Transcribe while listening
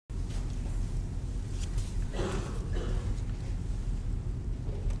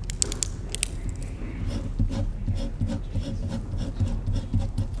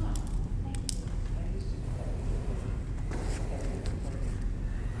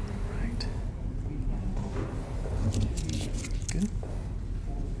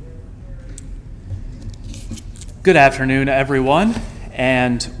Good afternoon, everyone,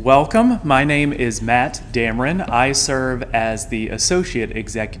 and welcome. My name is Matt Dameron. I serve as the Associate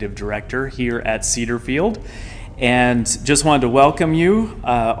Executive Director here at Cedarfield, and just wanted to welcome you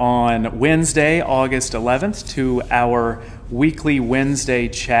on Wednesday, August 11th, to our weekly Wednesday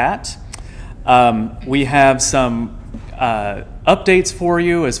chat. We have some updates for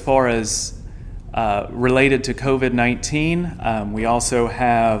you as far as related to COVID-19. We also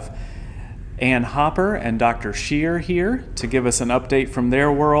have Ann Hopper and Dr. Shear here to give us an update from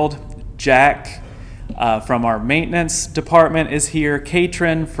their world. Jack from our maintenance department is here.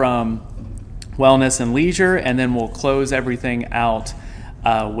 Katrin from Wellness and Leisure, and then we'll close everything out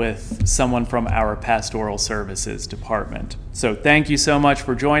with someone from our Pastoral Services department. So thank you so much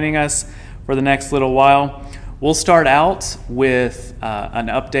for joining us for the next little while. We'll start out with an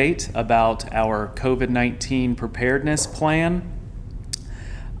update about our COVID-19 preparedness plan.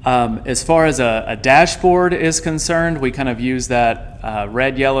 As far as a dashboard is concerned, we kind of use that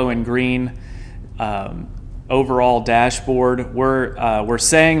red, yellow, and green overall dashboard. We're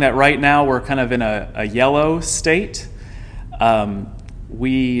saying that right now we're kind of in a yellow state.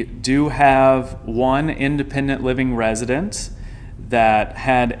 We do have one independent living resident that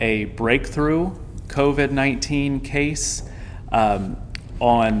had a breakthrough COVID-19 case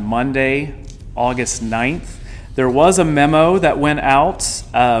on Monday, August 9th. There was a memo that went out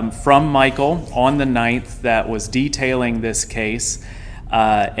from Michael on the 9th that was detailing this case,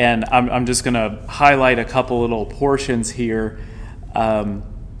 and I'm just going to highlight a couple little portions here.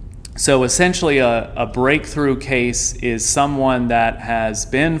 So essentially a breakthrough case is someone that has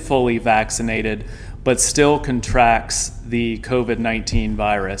been fully vaccinated but still contracts the COVID-19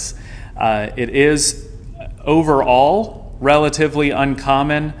 virus. It is overall relatively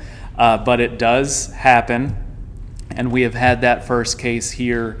uncommon, but it does happen. And we have had that first case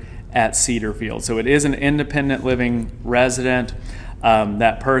here at Cedarfield. So it is an independent living resident.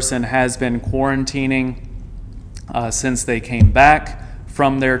 That person has been quarantining since they came back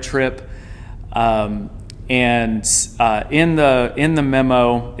from their trip. And in the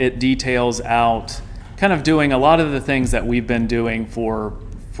memo, it details out kind of doing a lot of the things that we've been doing for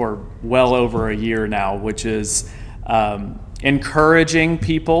well over a year now, which is encouraging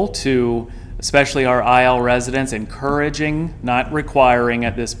people to, especially our IL residents, encouraging, not requiring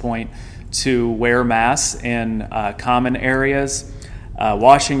at this point, to wear masks in common areas,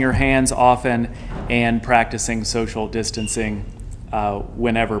 washing your hands often, and practicing social distancing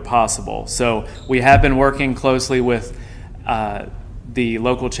whenever possible. So we have been working closely with the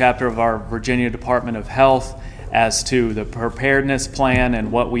local chapter of our Virginia Department of Health as to the preparedness plan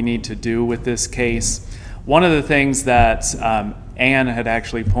and what we need to do with this case. One of the things that Ann had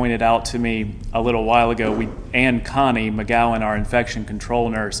actually pointed out to me a little while ago, Ann Connie McGowan, our infection control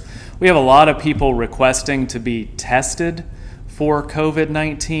nurse, we have a lot of people requesting to be tested for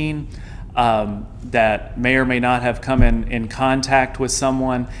COVID-19 that may or may not have come in contact with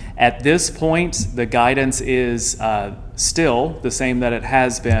someone. At this point, the guidance is still the same that it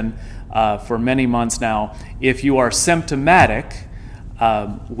has been for many months now. If you are symptomatic,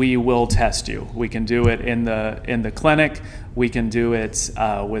 we will test you. We can do it in the clinic. We can do it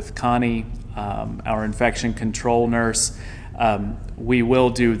with Connie, our infection control nurse. We will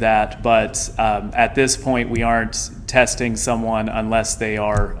do that, but at this point we aren't testing someone unless they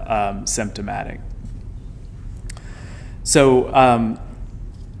are symptomatic. So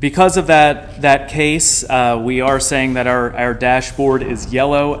because of that case, we are saying that our dashboard is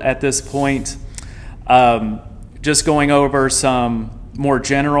yellow at this point. Just going over some more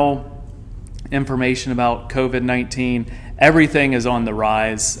general information about COVID-19, everything is on the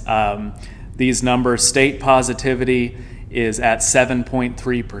rise. These numbers, state positivity is at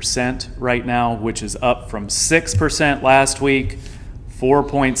 7.3% right now, which is up from 6% last week,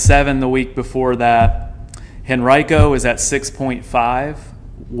 4.7% the week before that. Henrico is at 6.5%,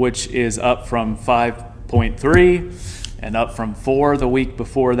 which is up from 5.3% and up from 4% the week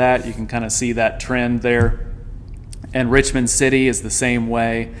before that. You can kind of see that trend there. And Richmond City is the same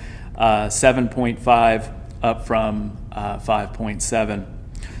way, 7.5 up from 5.7.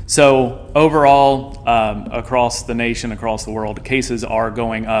 So overall, across the nation, across the world, cases are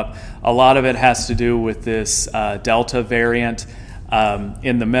going up. A lot of it has to do with this Delta variant.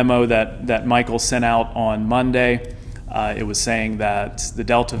 In the memo that Michael sent out on Monday, it was saying that the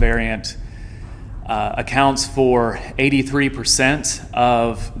Delta variant accounts for 83%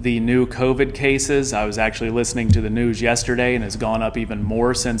 of the new COVID cases. I was actually listening to the news yesterday, and has gone up even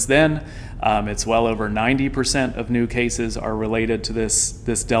more since then. It's well over 90% of new cases are related to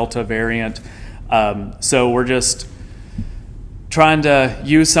this Delta variant. So we're just trying to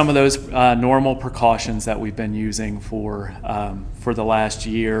use some of those normal precautions that we've been using for the last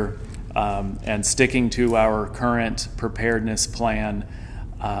year, and sticking to our current preparedness plan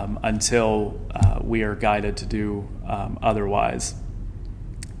until we are guided to do otherwise.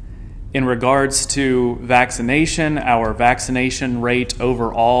 In regards to vaccination, our vaccination rate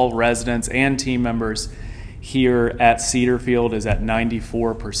overall, residents and team members here at Cedarfield, is at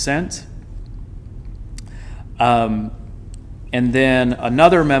 94%. And then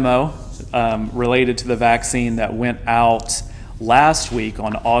another memo related to the vaccine that went out last week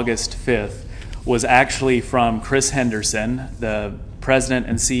on August 5th was actually from Chris Henderson, the president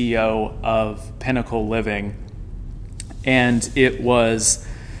and CEO of Pinnacle Living. And it was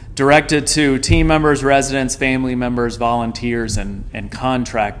directed to team members, residents, family members, volunteers, and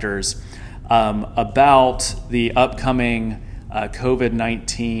contractors about the upcoming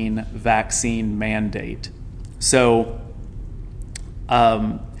COVID-19 vaccine mandate. So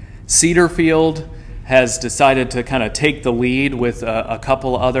Cedarfield has decided to kind of take the lead with a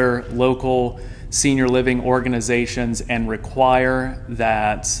couple other local senior living organizations and require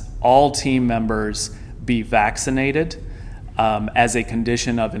that all team members be vaccinated as a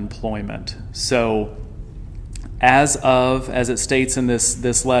condition of employment. So as it states in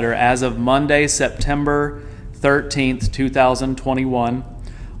this letter, as of Monday, September 13th, 2021,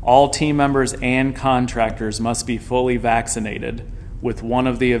 all team members and contractors must be fully vaccinated with one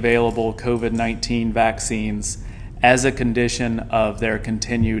of the available COVID-19 vaccines as a condition of their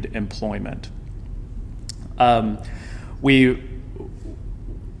continued employment.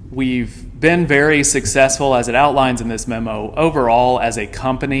 We've been very successful, as it outlines in this memo. Overall, as a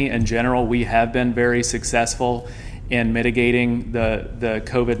company in general, we have been very successful in mitigating the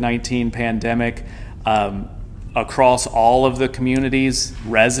COVID-19 pandemic. Across all of the communities,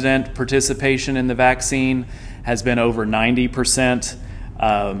 resident participation in the vaccine has been over 90%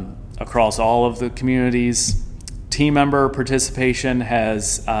 across all of the communities. Team member participation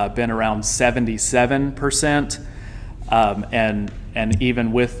has been around 77%, and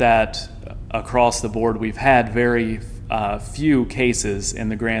even with that, across the board, we've had very few cases in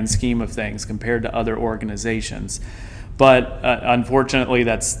the grand scheme of things compared to other organizations. But unfortunately,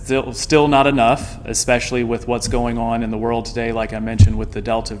 that's still not enough, especially with what's going on in the world today, like I mentioned with the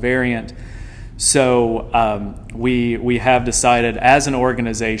Delta variant. So we have decided as an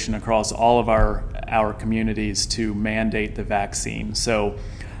organization across all of our communities to mandate the vaccine. So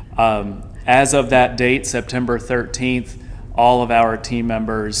as of that date, September 13th, all of our team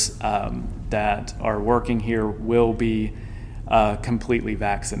members that are working here will be completely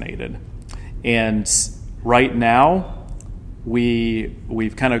vaccinated. And right now,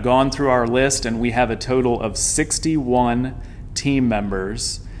 we've kind of gone through our list, and we have a total of 61 team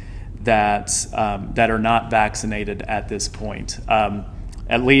members that are not vaccinated at this point,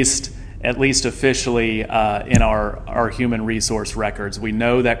 at least officially in our human resource records. We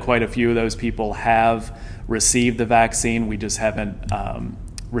know that quite a few of those people have received the vaccine. We just haven't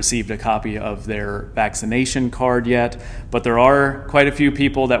received a copy of their vaccination card yet, but there are quite a few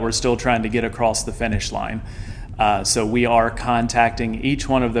people that we're still trying to get across the finish line. So we are contacting each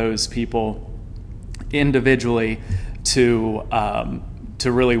one of those people individually to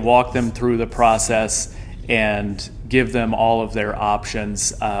really walk them through the process and give them all of their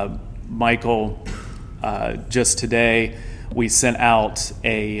options. Michael, just today, we sent out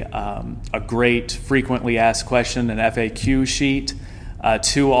a great frequently asked question, an FAQ sheet,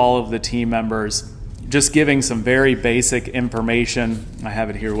 to all of the team members, just giving some very basic information. I have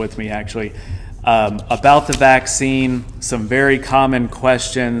it here with me, actually. About the vaccine, some very common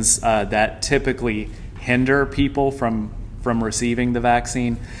questions that typically hinder people from receiving the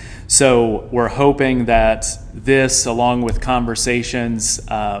vaccine. So we're hoping that this, along with conversations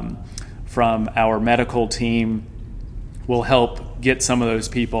from our medical team, will help get some of those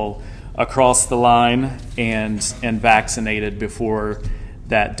people across the line and vaccinated before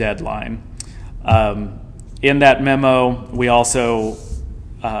that deadline. In that memo, we also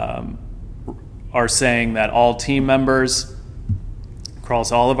are saying that all team members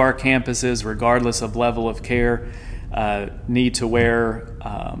across all of our campuses, regardless of level of care, need to wear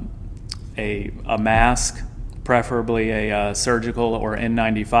a mask, preferably a surgical or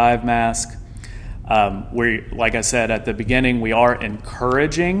N95 mask. Like I said at the beginning, we are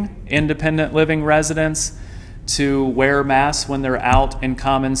encouraging independent living residents to wear masks when they're out in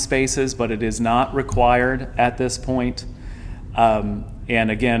common spaces, but it is not required at this point. And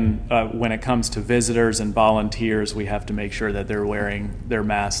again, when it comes to visitors and volunteers, we have to make sure that they're wearing their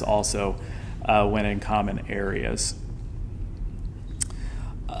masks also when in common areas.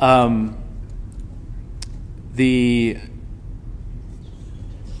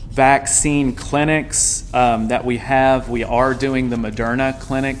 vaccine clinics that we have, we are doing the Moderna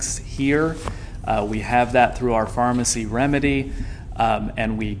clinics here. We have that through our pharmacy remedy,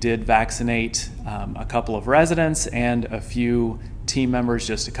 and we did vaccinate a couple of residents and a few team members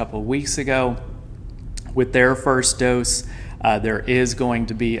just a couple of weeks ago with their first dose. There is going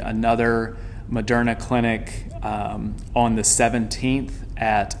to be another Moderna clinic on the 17th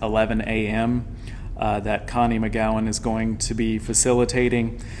at 11 a.m. That Connie McGowan is going to be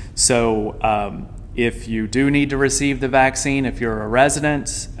facilitating. So if you do need to receive the vaccine, if you're a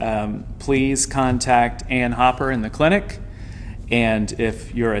resident, please contact Ann Hopper in the clinic. And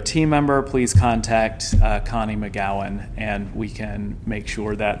if you're a team member, please contact Connie McGowan, and we can make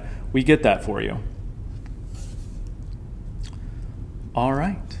sure that we get that for you. All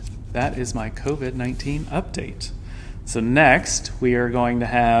right, that is my COVID-19 update. So next, we are going to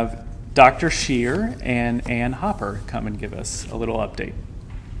have Dr. Scheer and Ann Hopper come and give us a little update.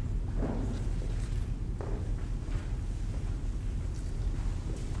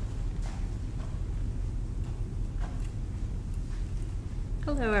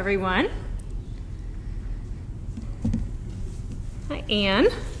 Hello, everyone. Hi, Ann.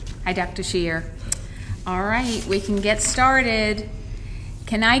 Hi, Dr. Scheer. All right, we can get started.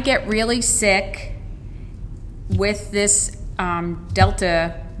 Can I get really sick with this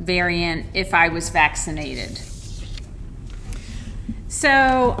Delta variant if I was vaccinated?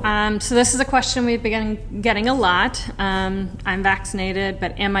 So this is a question we've been getting a lot. I'm vaccinated,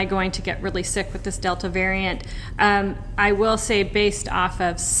 but am I going to get really sick with this Delta variant? I will say, based off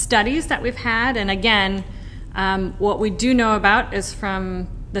of studies that we've had, and again, what we do know about is from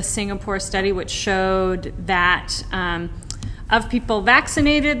the Singapore study, which showed that of people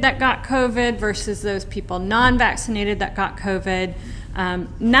vaccinated that got COVID versus those people non-vaccinated that got COVID,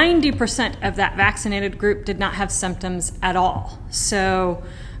 90% of that vaccinated group did not have symptoms at all. So,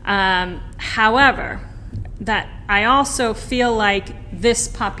 however, that I also feel like this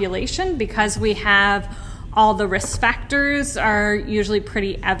population, because we have all the risk factors are usually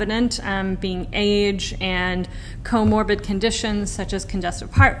pretty evident, being age and comorbid conditions such as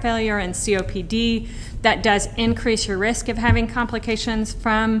congestive heart failure and COPD, that does increase your risk of having complications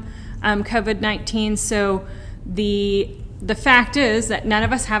from COVID-19. So the fact is that none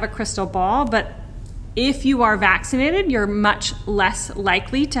of us have a crystal ball, but if you are vaccinated, you're much less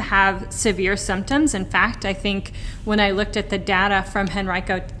likely to have severe symptoms. In fact, I think when I looked at the data from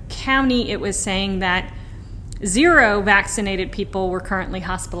Henrico County, it was saying that 0 vaccinated people were currently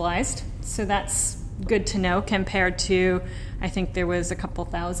hospitalized. So that's good to know compared to, I think there was a couple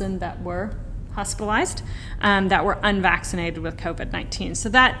thousand that were hospitalized that were unvaccinated with COVID-19. So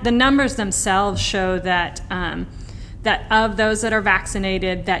that the numbers themselves show that that of those that are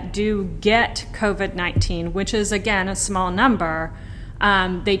vaccinated that do get COVID-19, which is again a small number,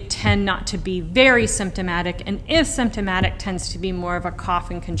 they tend not to be very symptomatic, and if symptomatic, tends to be more of a cough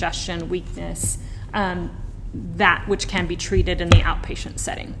and congestion, weakness, that which can be treated in the outpatient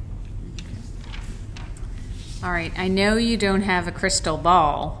setting. All right, I know you don't have a crystal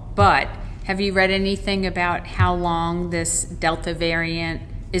ball, but have you read anything about how long this Delta variant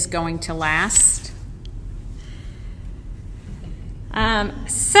is going to last?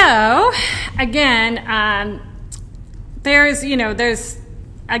 So again, there's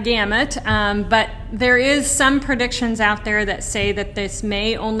a gamut, but there is some predictions out there that say that this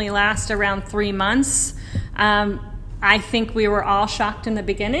may only last around 3 months. I think we were all shocked in the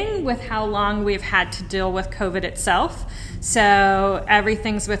beginning with how long we've had to deal with COVID itself. So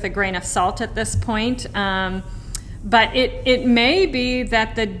everything's with a grain of salt at this point. But it may be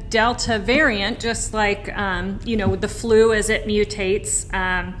that the Delta variant, just like, the flu as it mutates,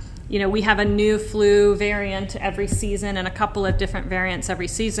 we have a new flu variant every season and a couple of different variants every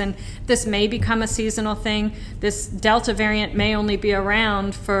season. This may become a seasonal thing. This Delta variant may only be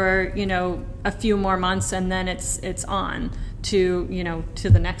around for, a few more months, and then it's on to, to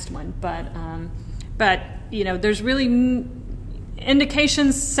the next one. But there's really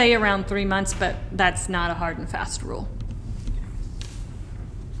indications say around 3 months, but that's not a hard and fast rule.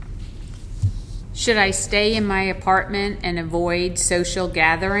 Should I stay in my apartment and avoid social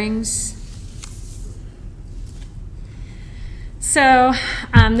gatherings? So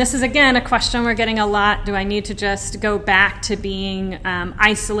this is, again, a question we're getting a lot. Do I need to just go back to being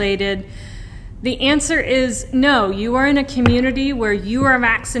isolated? The answer is no. You are in a community where you are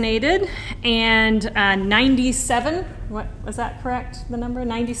vaccinated, and 97, what was that correct, the number?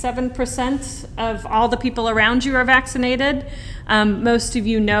 97% of all the people around you are vaccinated. Most of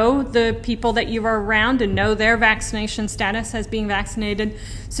you know the people that you are around and know their vaccination status as being vaccinated.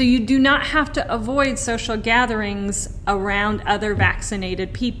 So you do not have to avoid social gatherings around other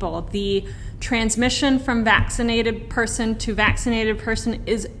vaccinated people. The transmission from vaccinated person to vaccinated person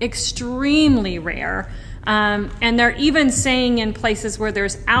is extremely rare. And they're even saying in places where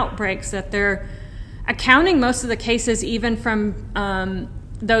there's outbreaks that they're accounting most of the cases even from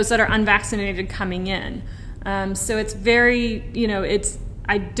those that are unvaccinated coming in. So it's very,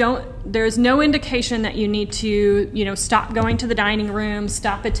 there's no indication that you need to, stop going to the dining room,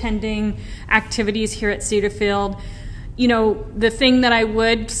 stop attending activities here at Cedarfield. The thing that I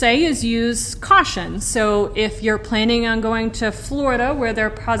would say is use caution. So if you're planning on going to Florida where their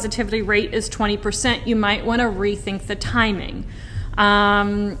positivity rate is 20%, you might want to rethink the timing.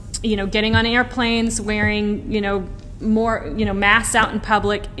 Getting on airplanes, wearing, more, masks out in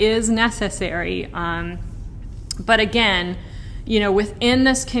public is necessary. But again, within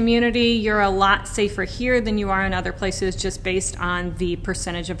this community, you're a lot safer here than you are in other places just based on the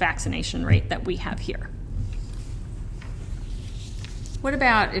percentage of vaccination rate that we have here. What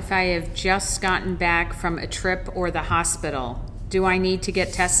about if I have just gotten back from a trip or the hospital? Do I need to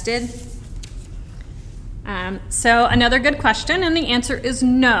get tested? So another good question, and the answer is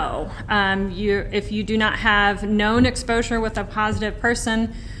no. If you do not have known exposure with a positive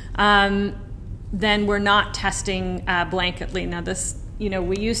person, then we're not testing blanketly. Now this,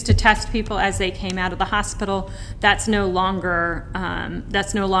 we used to test people as they came out of the hospital. That's no longer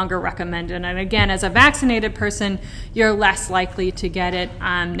recommended. And again, as a vaccinated person, you're less likely to get it.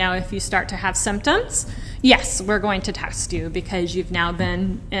 Now, if you start to have symptoms, yes, we're going to test you because you've now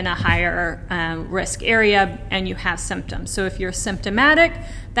been in a higher risk area and you have symptoms. So if you're symptomatic,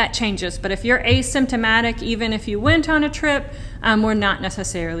 that changes. But if you're asymptomatic, even if you went on a trip, we're not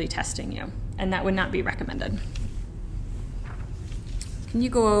necessarily testing you, and that would not be recommended. Can you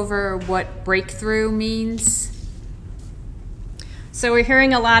go over what breakthrough means? So we're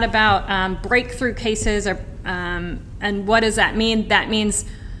hearing a lot about breakthrough cases, and what does that mean? That means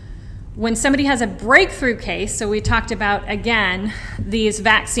when somebody has a breakthrough case, so we talked about, again, these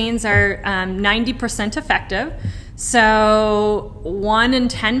vaccines are 90% effective. So 1 in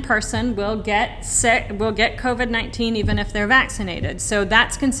 10 person will get sick, will get COVID-19 even if they're vaccinated. So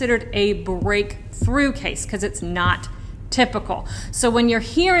that's considered a breakthrough case because it's not typical. So when you're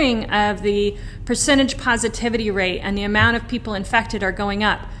hearing of the percentage positivity rate and the amount of people infected are going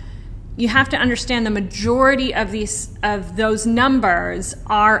up, you have to understand the majority of those numbers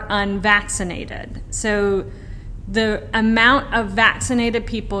are unvaccinated. So the amount of vaccinated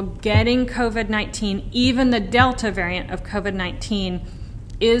people getting COVID-19, even the Delta variant of COVID-19,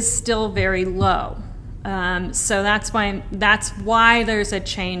 is still very low. So that's why there's a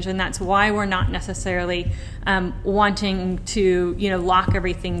change, and that's why we're not necessarily wanting to lock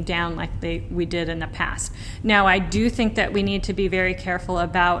everything down like we did in the past. Now, I do think that we need to be very careful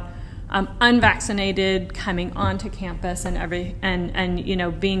about unvaccinated coming onto campus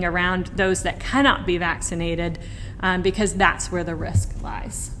and being around those that cannot be vaccinated, because that's where the risk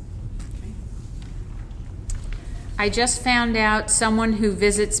lies. I just found out someone who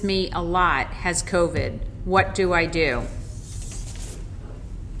visits me a lot has COVID. What do I do?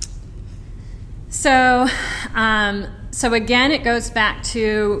 So again, it goes back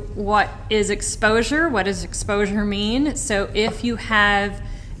to what is exposure? What does exposure mean? So if you have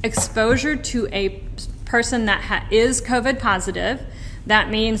exposure to a person that is COVID positive,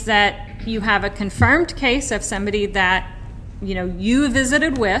 that means that you have a confirmed case of somebody that you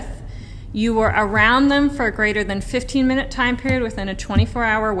visited with. You were around them for a greater than 15-minute time period within a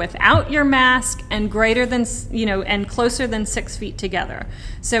 24-hour without your mask, and greater than and closer than 6 feet together.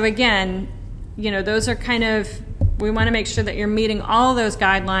 So again, those are we want to make sure that you're meeting all those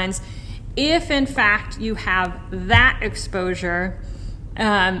guidelines. If in fact you have that exposure,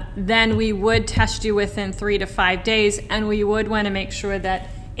 then we would test you within 3 to 5 days, and we would want to make sure that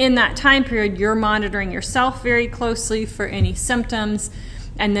in that time period you're monitoring yourself very closely for any symptoms.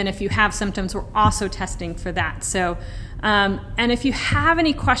 And then if you have symptoms, we're also testing for that. So, and if you have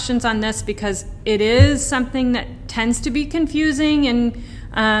any questions on this, because it is something that tends to be confusing,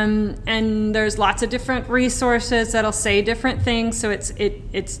 and there's lots of different resources that'll say different things, so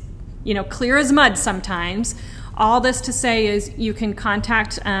it's clear as mud sometimes. All this to say is you can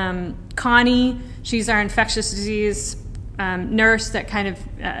contact Connie. She's our infectious disease nurse that kind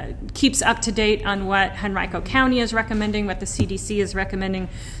of keeps up to date on what Henrico County is recommending, what the CDC is recommending.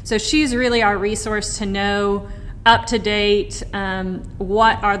 So she's really our resource to know up to date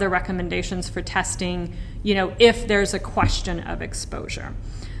what are the recommendations for testing, if there's a question of exposure.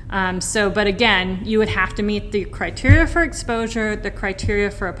 But again, you would have to meet the criteria for exposure, the criteria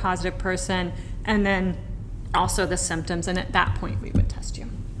for a positive person, and then also the symptoms, and at that point we would test you.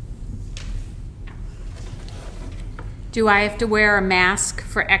 Do I have to wear a mask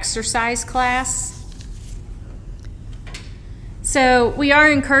for exercise class? So we are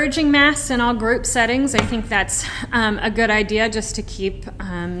encouraging masks in all group settings. I think that's a good idea, just to keep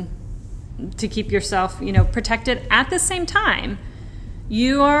yourself, protected. At the same time,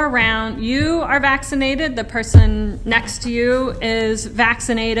 you are vaccinated. The person next to you is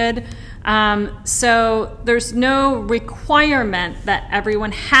vaccinated. So there's no requirement that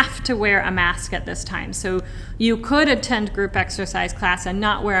everyone have to wear a mask at this time. So you could attend group exercise class and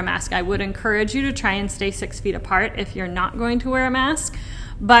not wear a mask. I would encourage you to try and stay 6 feet apart if you're not going to wear a mask.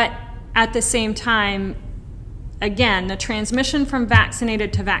 But at the same time, again, the transmission from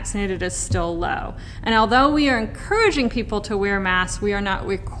vaccinated to vaccinated is still low. And although we are encouraging people to wear masks, we are not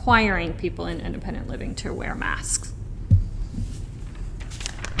requiring people in independent living to wear masks.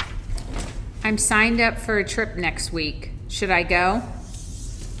 I'm signed up for a trip next week. Should I go?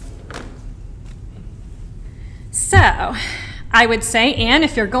 So, I would say, Anne,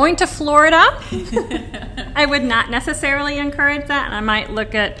 if you're going to Florida, I would not necessarily encourage that, and I might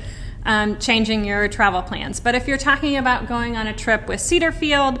look at changing your travel plans. But if you're talking about going on a trip with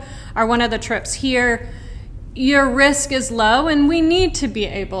Cedarfield or one of the trips here, your risk is low, and we need to be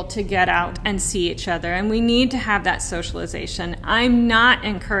able to get out and see each other, and we need to have that socialization. I'm not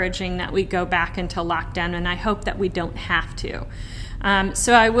encouraging that we go back into lockdown, and I hope that we don't have to.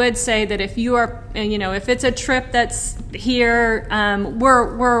 So I would say that if you are, if it's a trip that's here,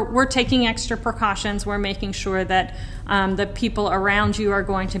 we're taking extra precautions. We're making sure that the people around you are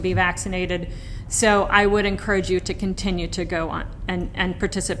going to be vaccinated. So I would encourage you to continue to go on and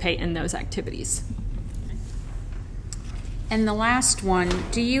participate in those activities. And the last one,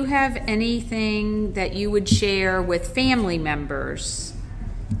 do you have anything that you would share with family members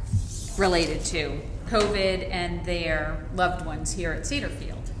related to COVID and their loved ones here at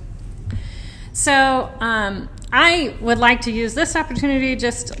Cedarfield? So I would like to use this opportunity,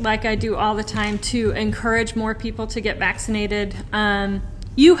 just like I do all the time, to encourage more people to get vaccinated.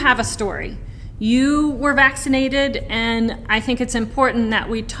 You have a story. You were vaccinated, and I think it's important that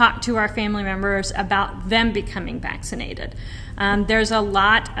we talk to our family members about them becoming vaccinated. There's a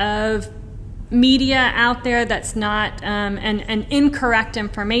lot of media out there that's not, and incorrect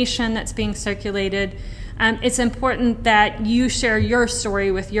information that's being circulated. It's important that you share your story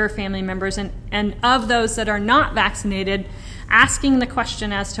with your family members, and of those that are not vaccinated, asking the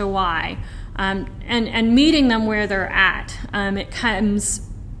question as to why, and meeting them where they're at. It comes,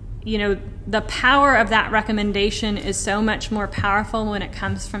 the power of that recommendation is so much more powerful when it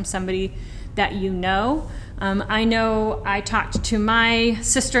comes from somebody that you know. I know I talked to my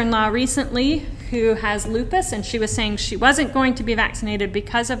sister-in-law recently who has lupus, and she was saying she wasn't going to be vaccinated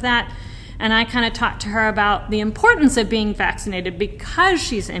because of that. And I kind of talked to her about the importance of being vaccinated because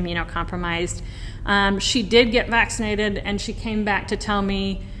she's immunocompromised. She did get vaccinated, and she came back to tell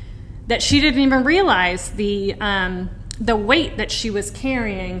me that she didn't even realize the weight that she was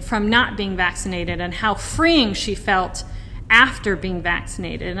carrying from not being vaccinated and how freeing she felt after being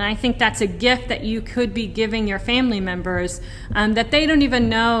vaccinated. And I think that's a gift that you could be giving your family members, that they don't even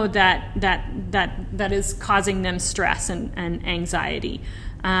know that is causing them stress and anxiety.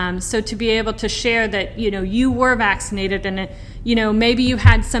 So to be able to share that, you were vaccinated, and maybe you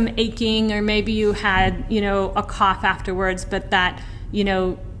had some aching, or maybe you had, a cough afterwards, but that, you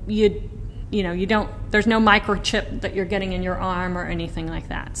don't, there's no microchip that you're getting in your arm or anything like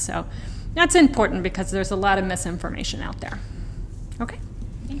that. So that's important because there's a lot of misinformation out there. Okay?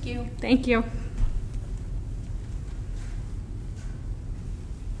 Thank you. Thank you.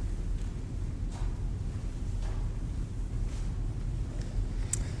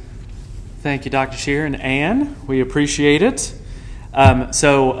 Thank you, Dr. Scheer and Anne. We appreciate it.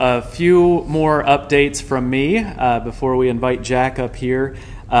 So a few more updates from me before we invite Jack up here.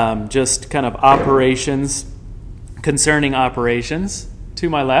 Just kind of operations, concerning operations. To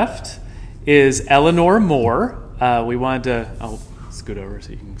my left is Eleanor Moore. We wanted to, I'll scoot over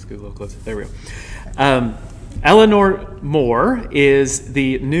so you can scoot a little closer. There we go. Eleanor Moore is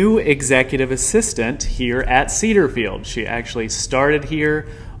the new executive assistant here at Cedarfield. She actually started here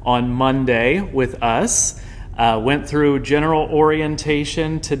on Monday with us, went through general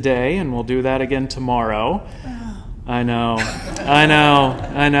orientation today, and we'll do that again tomorrow. I know.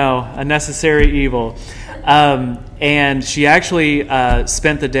 A necessary evil. And she actually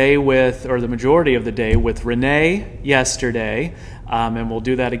spent the day with, or the majority of the day, with Renee yesterday. And we'll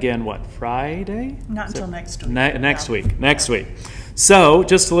do that again, what, Friday? Not until next week. Next week. So,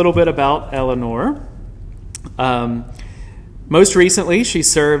 just a little bit about Eleanor. Most recently, she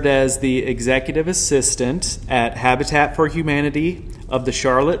served as the executive assistant at Habitat for Humanity of the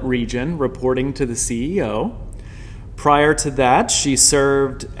Charlotte region, reporting to the CEO. Prior to that, she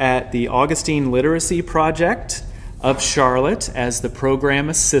served at the Augustine Literacy Project of Charlotte as the program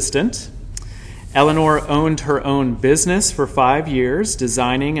assistant. Eleanor owned her own business for 5 years,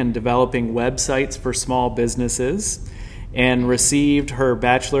 designing and developing websites for small businesses, and received her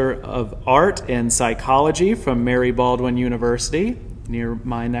Bachelor of Art in Psychology from Mary Baldwin University, near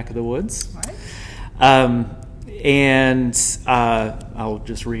my neck of the woods. Right. I'll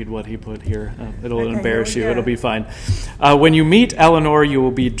just read what he put here. It'll embarrass you. It'll be fine. When you meet Eleanor, you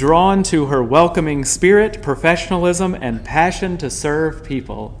will be drawn to her welcoming spirit, professionalism, and passion to serve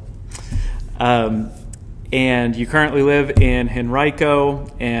people. And you currently live in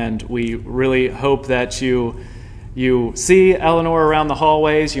Henrico, and we really hope that you see Eleanor around the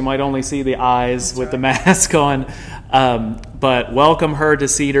hallways. You might only see the eyes with the mask on, but welcome her to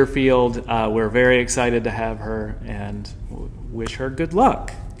Cedarfield. We're very excited to have her and wish her good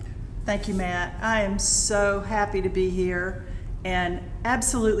luck. Thank you, Matt. I am so happy to be here and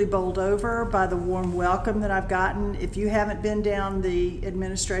absolutely bowled over by the warm welcome that I've gotten. If you haven't been down the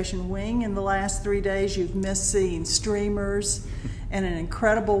administration wing in the last 3 days, you've missed seeing streamers and an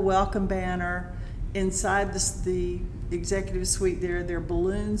incredible welcome banner. Inside the executive suite there are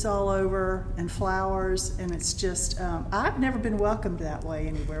balloons all over and flowers, and it's just, I've never been welcomed that way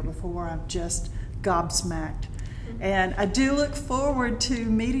anywhere before. I'm just gobsmacked. And I do look forward to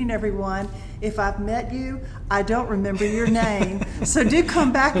meeting everyone. If I've met you, I don't remember your name, so do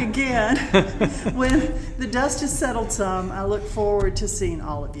come back again when the dust has settled some. I look forward to seeing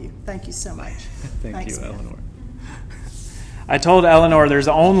all of you. Thank you so much. Thanks, Eleanor. I told Eleanor there's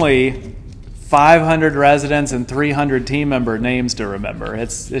only 500 residents and 300 team member names to remember.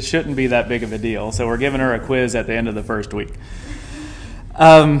 It shouldn't be that big of a deal. So we're giving her a quiz at the end of the first week.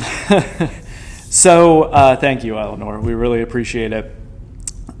 Thank you, Eleanor. We really appreciate it.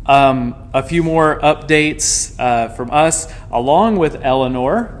 A few more updates from us. Along with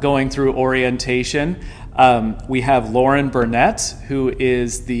Eleanor going through orientation, we have Lauren Burnett, who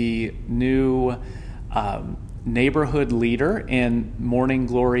is the new neighborhood leader in Morning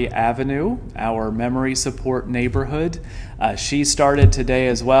Glory Avenue, our memory support neighborhood. She started today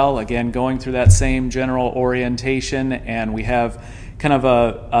as well, again going through that same general orientation, and we have kind of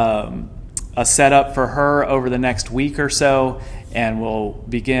a setup for her over the next week or so, and we'll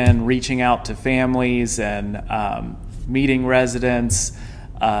begin reaching out to families and meeting residents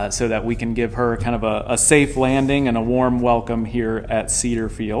so that we can give her kind of a safe landing and a warm welcome here at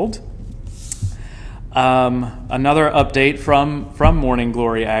Cedarfield. Another update from Morning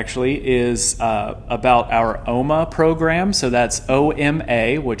Glory actually is about our OMA program. So that's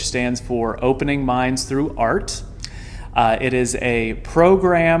OMA, which stands for Opening Minds Through Art. It is a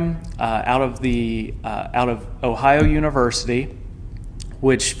program out of Ohio University,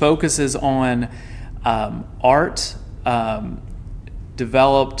 which focuses on art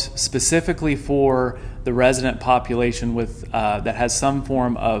developed specifically for the resident population with that has some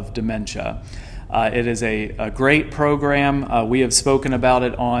form of dementia. It is a great program. We have spoken about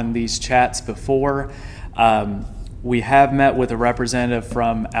it on these chats before. We have met with a representative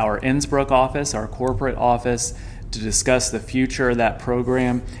from our Innsbrook office, our corporate office, to discuss the future of that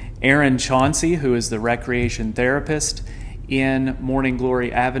program. Aaron Chauncey, who is the recreation therapist in Morning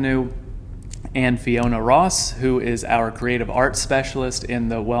Glory Avenue, and Fiona Ross, who is our creative arts specialist in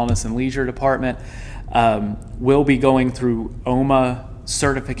the Wellness and Leisure Department, will be going through OMA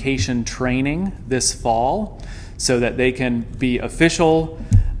certification training this fall so that they can be official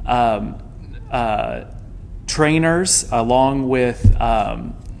trainers along with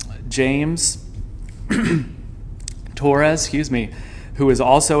James Torres, who is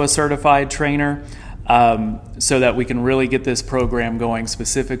also a certified trainer, so that we can really get this program going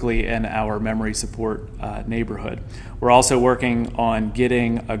specifically in our memory support neighborhood. We're also working on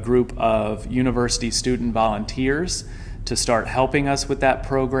getting a group of university student volunteers to start helping us with that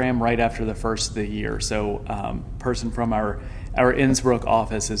program right after the first of the year. So person from our Innsbrook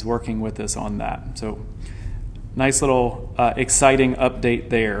office is working with us on that. So nice little exciting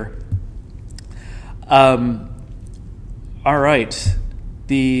update there. All right,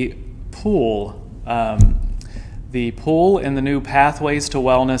 the pool. The pool in the new Pathways to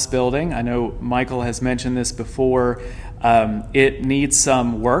Wellness building, I know Michael has mentioned this before, it needs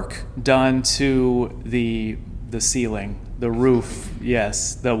some work done to the ceiling, the roof,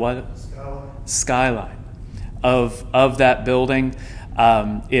 yes, the what? Skyline of that building.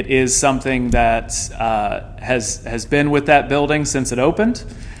 It is something that has been with that building since it opened.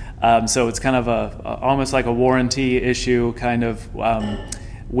 So it's kind of almost like a warranty issue kind of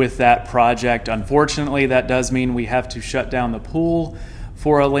with that project. Unfortunately, that does mean we have to shut down the pool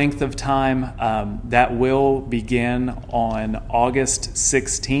for a length of time. That will begin on August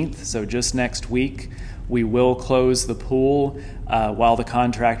 16th, so just next week. We will close the pool while the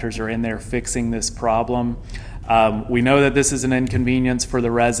contractors are in there fixing this problem. We know that this is an inconvenience for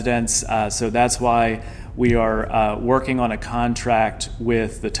the residents, so that's why we are working on a contract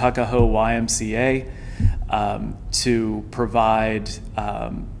with the Tuckahoe YMCA to provide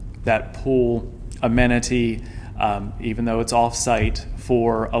that pool amenity, even though it's off-site,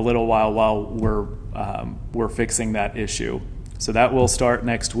 for a little while we're fixing that issue. So that will start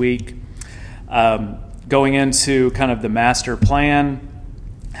next week. Going into kind of the master plan,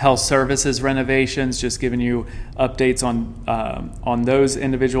 health services renovations, just giving you updates on those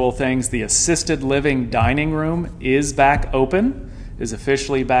individual things. The assisted living dining room is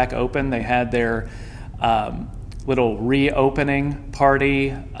officially back open. They had their little reopening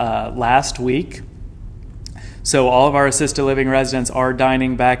party last week. So all of our assisted living residents are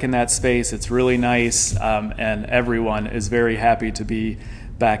dining back in that space. It's really nice, and everyone is very happy to be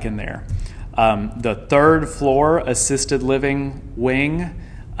back in there. The third floor assisted living wing,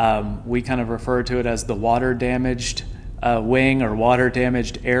 we kind of refer to it as the water damaged wing or water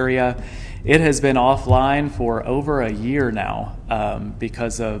damaged area. It has been offline for over a year now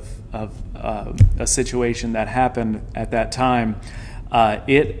because of a situation that happened at that time.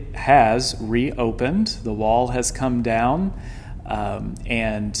 It has reopened. The wall has come down,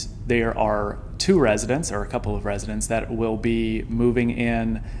 and there are a couple of residents that will be moving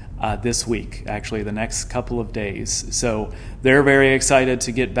in this week, actually the next couple of days. So they're very excited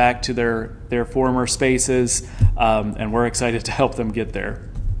to get back to their former spaces, and we're excited to help them get there.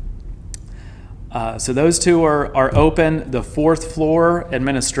 So those two are open. The fourth floor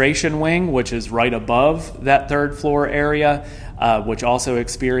administration wing, which is right above that third floor area, which also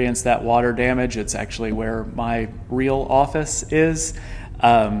experienced that water damage. It's actually where my real office is.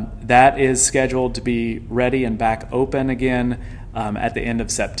 That is scheduled to be ready and back open again at the end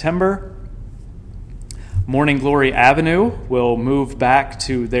of September. Morning Glory Avenue will move back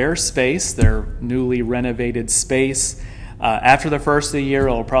to their space, their newly renovated space. After the first of the year,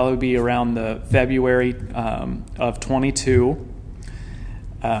 it'll probably be around the February of 22.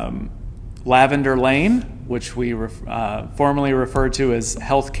 Lavender Lane, which we formerly referred to as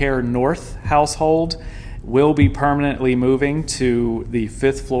Healthcare North Household, will be permanently moving to the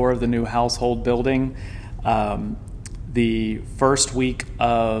fifth floor of the new household building the first week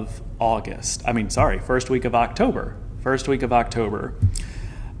of October.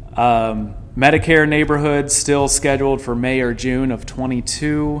 Medicare neighborhood still scheduled for May or June of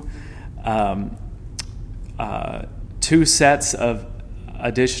 22. 2 sets of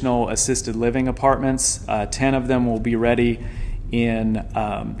additional assisted living apartments. 10 of them will be ready in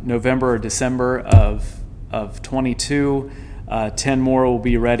November or December of 22. 10 more will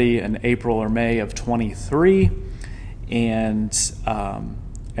be ready in April or May of 23. And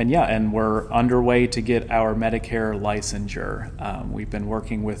we're underway to get our Medicare licensure. We've been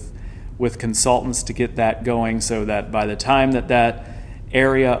working with consultants to get that going so that by the time that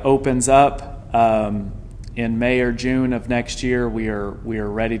area opens up in May or June of next year, we are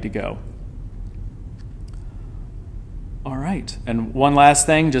ready to go. All right, and one last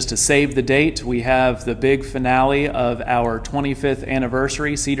thing, just to save the date, we have the big finale of our 25th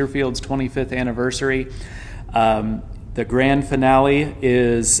anniversary, Cedar Field's 25th anniversary. The grand finale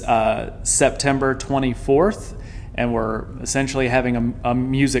is September 24th, and we're essentially having a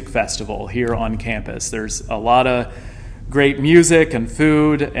music festival here on campus. There's a lot of great music and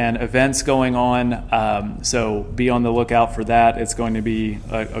food and events going on, so be on the lookout for that. It's going to be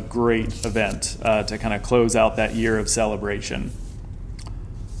a great event to kind of close out that year of celebration.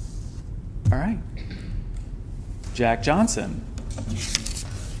 All right, Jack Johnson.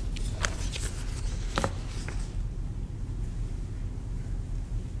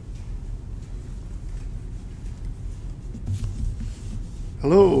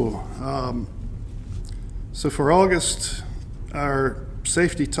 Hello. So for August, our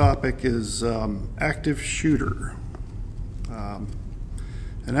safety topic is active shooter. An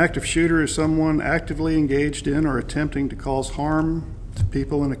active shooter is someone actively engaged in or attempting to cause harm to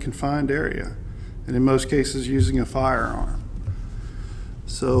people in a confined area. and in most cases using a firearm.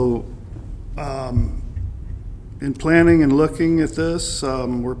 So in planning and looking at this,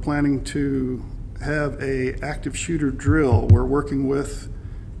 we're planning to have a active shooter drill. We're working with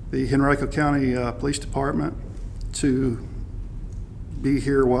the Henrico County Police Department to be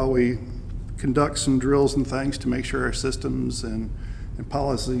here while we conduct some drills and things to make sure our systems and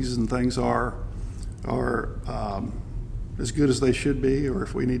policies and things are as good as they should be, or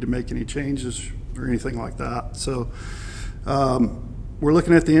if we need to make any changes or anything like that. So we're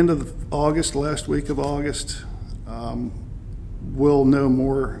looking at the end of August, last week of August. We'll know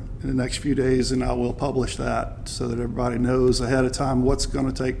more in the next few days, and I will publish that so that everybody knows ahead of time what's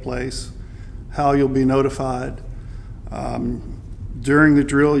going to take place, how you'll be notified. During the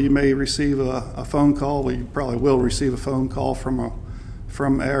drill, you may receive a phone call. Well, you probably will receive a phone call from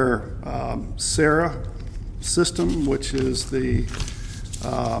our SARA system, which is the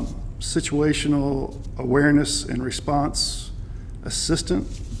Situational Awareness and Response Assistant.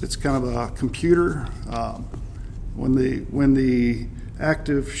 It's kind of a computer. When the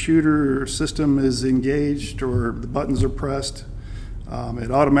active shooter system is engaged or the buttons are pressed,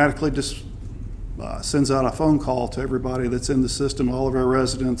 it automatically just sends out a phone call to everybody that's in the system, all of our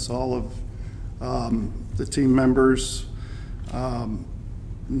residents, all of the team members,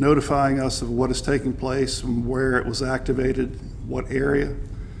 notifying us of what is taking place and where it was activated, what area.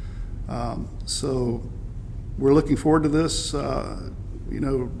 So we're looking forward to this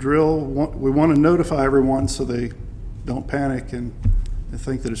drill. We want to notify everyone so they don't panic and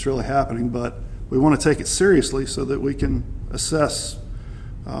think that it's really happening, but we want to take it seriously so that we can assess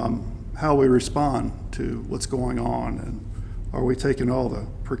how we respond to what's going on, and are we taking all the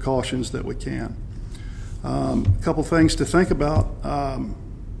precautions that we can. A couple things to think about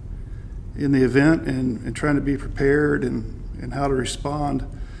in the event and trying to be prepared and how to respond.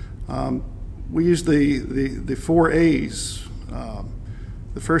 We use the 4 A's.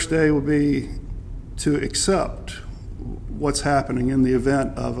 The first A will be to accept what's happening in the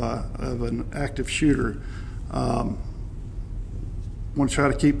event of an active shooter. Want to try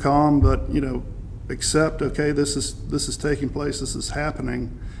to keep calm, but accept, okay, this is taking place, this is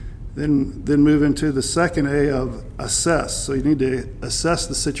happening. Then move into the second A of assess. So you need to assess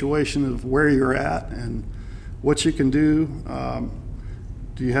the situation of where you're at and what you can do.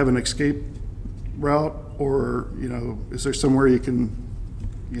 Do you have an escape route, or is there somewhere you can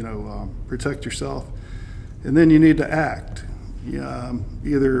protect yourself? And then you need to act,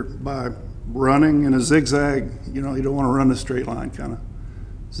 either by running in a zigzag. You don't want to run a straight line, kind of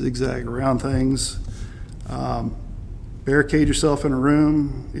zigzag around things. Barricade yourself in a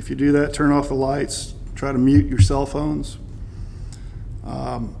room. If you do that, turn off the lights, try to mute your cell phones.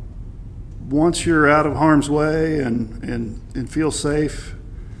 Once you're out of harm's way and feel safe,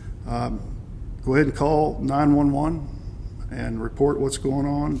 go ahead and call 911 and report what's going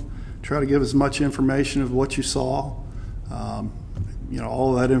on. Try to give as much information of what you saw.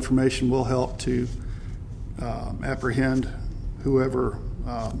 All of that information will help to apprehend whoever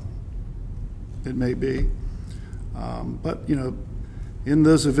it may be. But in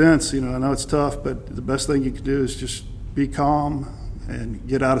those events, I know it's tough, but the best thing you can do is just be calm and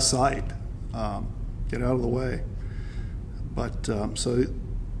get out of sight, get out of the way. But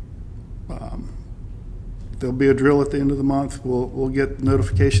there'll be a drill at the end of the month. We'll get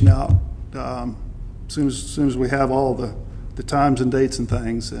notification out as soon as we have all the times and dates and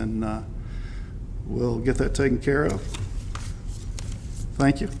things, and we'll get that taken care of.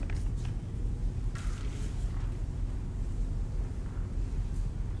 Thank you.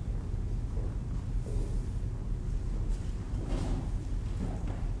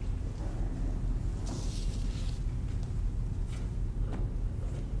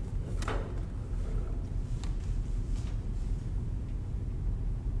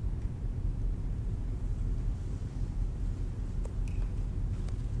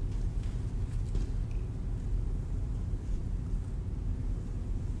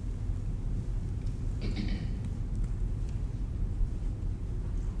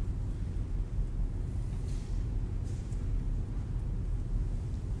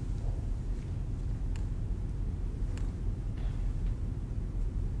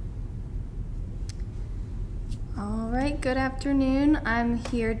 All right, good afternoon. I'm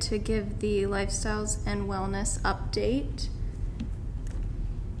here to give the Lifestyles and Wellness update.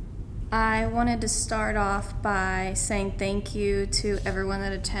 I wanted to start off by saying thank you to everyone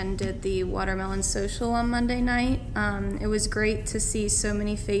that attended the Watermelon Social on Monday night. It was great to see so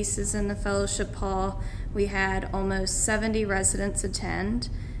many faces in the fellowship hall. We had almost 70 residents attend,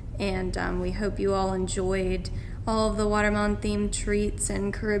 and we hope you all enjoyed all of the watermelon themed treats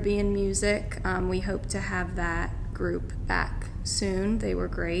and Caribbean music. We hope to have that group back soon. They were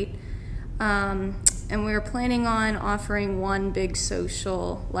great. And we were planning on offering one big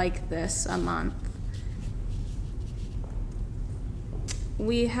social like this a month.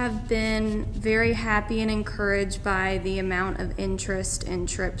 We have been very happy and encouraged by the amount of interest in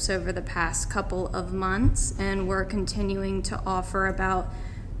trips over the past couple of months, and we're continuing to offer about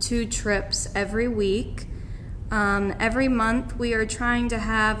 2 trips every week. Every month we are trying to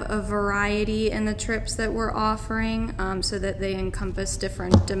have a variety in the trips that we're offering so that they encompass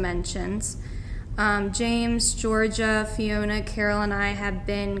different dimensions. James, Georgia, Fiona, Carol, and I have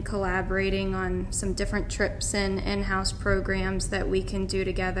been collaborating on some different trips and in-house programs that we can do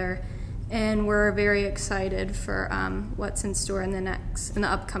together, and we're very excited for what's in store in the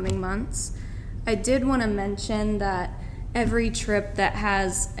upcoming months. I did want to mention that every trip that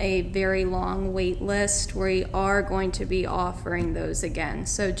has a very long wait list, we are going to be offering those again.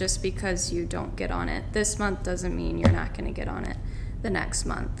 So just because you don't get on it this month doesn't mean you're not going to get on it the next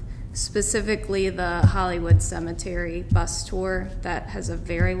month. Specifically the Hollywood Cemetery bus tour that has a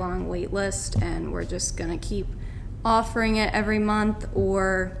very long wait list, and we're just going to keep offering it every month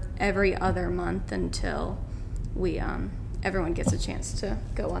or every other month until we everyone gets a chance to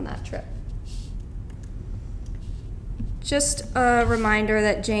go on that trip. Just a reminder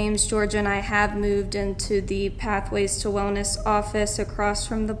that James, Georgia, and I have moved into the Pathways to Wellness office across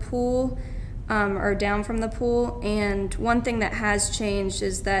from the pool, or down from the pool. And one thing that has changed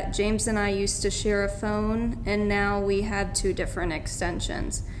is that James and I used to share a phone, and now we have 2 different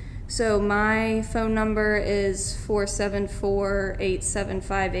extensions. So my phone number is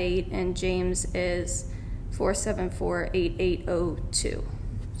 474-8758, and James is 474-8802.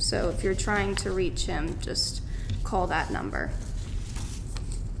 So if you're trying to reach him, just call that number.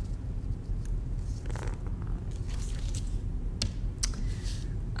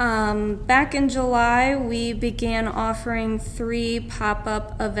 Back in July, we began offering 3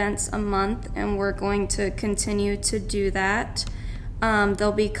 pop-up events a month, and we're going to continue to do that.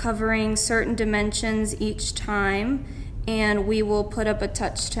 They'll be covering certain dimensions each time, and we will put up a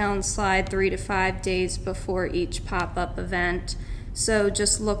Touchtown slide 3 to 5 days before each pop-up event. So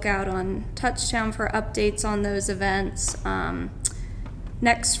just look out on Touchtown for updates on those events.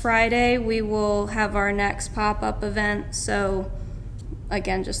 Next Friday, we will have our next pop-up event. So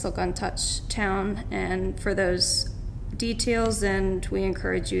again, just look on Touchtown and for those details, and we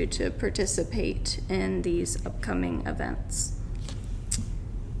encourage you to participate in these upcoming events.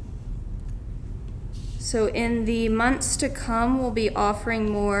 So in the months to come, we'll be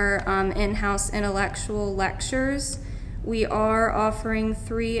offering more in-house intellectual lectures. We are offering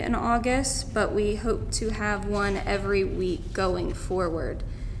 3 in August, but we hope to have one every week going forward.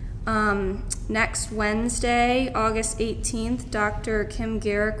 Next Wednesday, August 18th, Dr. Kim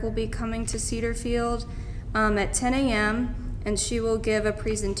Garrick will be coming to Cedarfield at 10 a.m., and she will give a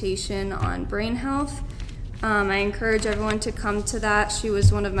presentation on brain health. I encourage everyone to come to that. She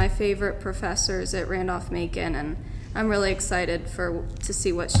was one of my favorite professors at Randolph-Macon, and I'm really excited to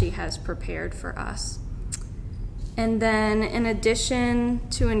see what she has prepared for us. And then in addition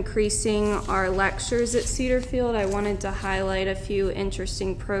to increasing our lectures at Cedarfield, I wanted to highlight a few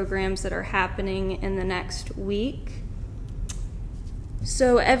interesting programs that are happening in the next week.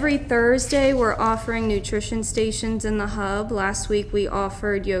 So every Thursday, we're offering nutrition stations in the hub. Last week, we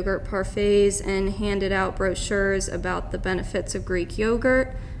offered yogurt parfaits and handed out brochures about the benefits of Greek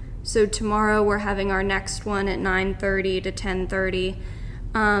yogurt. So tomorrow, we're having our next one at 9:30 to 10:30.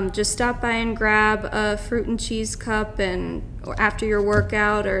 Just stop by and grab a fruit and cheese cup or after your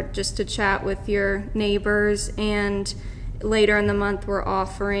workout, or just to chat with your neighbors. And later in the month, we're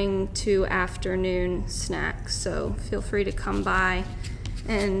offering 2 afternoon snacks. So feel free to come by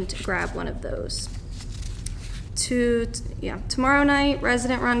and grab one of those. Tomorrow night,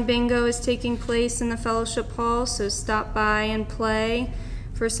 Resident Run Bingo is taking place in the Fellowship Hall. So stop by and play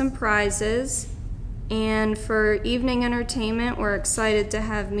for some prizes. And for evening entertainment, we're excited to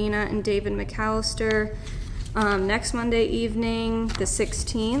have Mina and David McAllister next Monday evening, the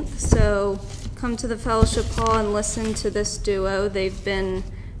 16th. So come to the Fellowship Hall and listen to this duo. They've been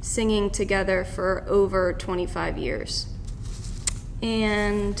singing together for over 25 years.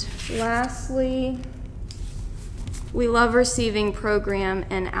 And lastly, we love receiving program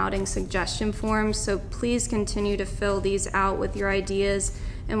and outing suggestion forms, so please continue to fill these out with your ideas,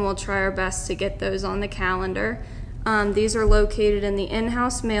 and we'll try our best to get those on the calendar. These are located in the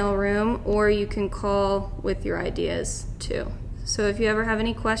in-house mailroom, or you can call with your ideas too. So if you ever have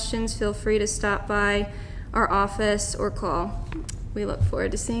any questions, feel free to stop by our office or call. We look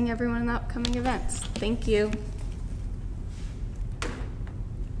forward to seeing everyone in the upcoming events. Thank you.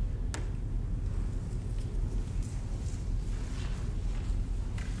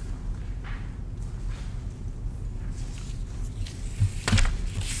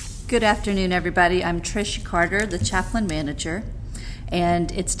 Good afternoon, everybody. I'm Trish Carter, the chaplain manager,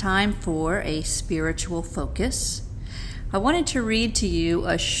 and it's time for a spiritual focus. I wanted to read to you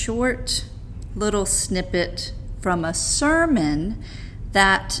a short little snippet from a sermon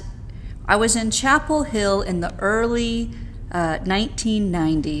that I was in Chapel Hill in the early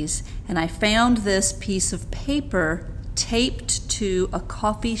 1990s, and I found this piece of paper taped to a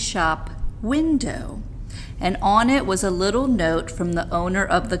coffee shop window. And on it was a little note from the owner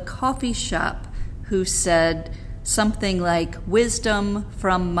of the coffee shop who said something like, "Wisdom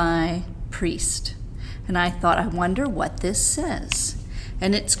from my priest." And I thought, I wonder what this says.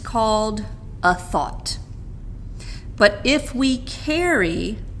 And it's called A Thought. But if we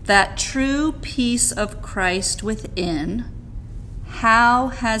carry that true peace of Christ within, how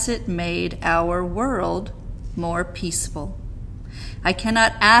has it made our world more peaceful? I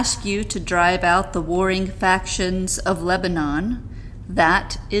cannot ask you to drive out the warring factions of Lebanon.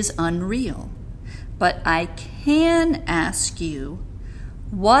 That is unreal. But I can ask you,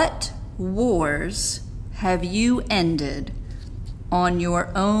 what wars have you ended on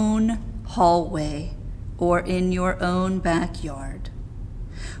your own hallway or in your own backyard?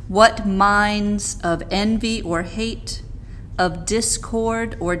 What minds of envy or hate, of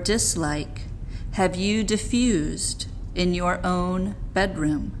discord or dislike have you diffused in your own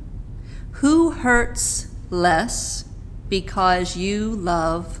bedroom? Who hurts less because you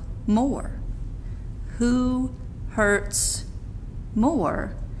love more? Who hurts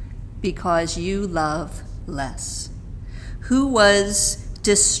more because you love less? Who was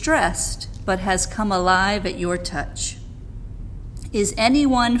distressed but has come alive at your touch? Is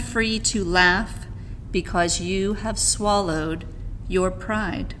anyone free to laugh because you have swallowed your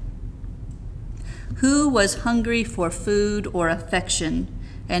pride? Who was hungry for food or affection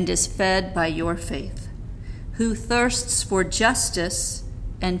and is fed by your faith? Who thirsts for justice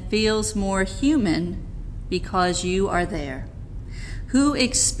and feels more human because you are there? Who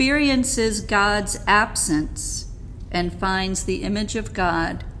experiences God's absence and finds the image of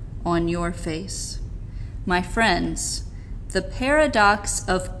God on your face? My friends, the paradox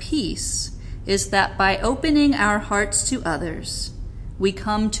of peace is that by opening our hearts to others, we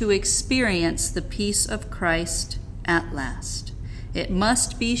come to experience the peace of Christ at last. It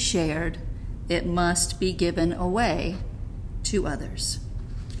must be shared. It must be given away to others.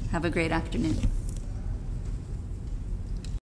 Have a great afternoon.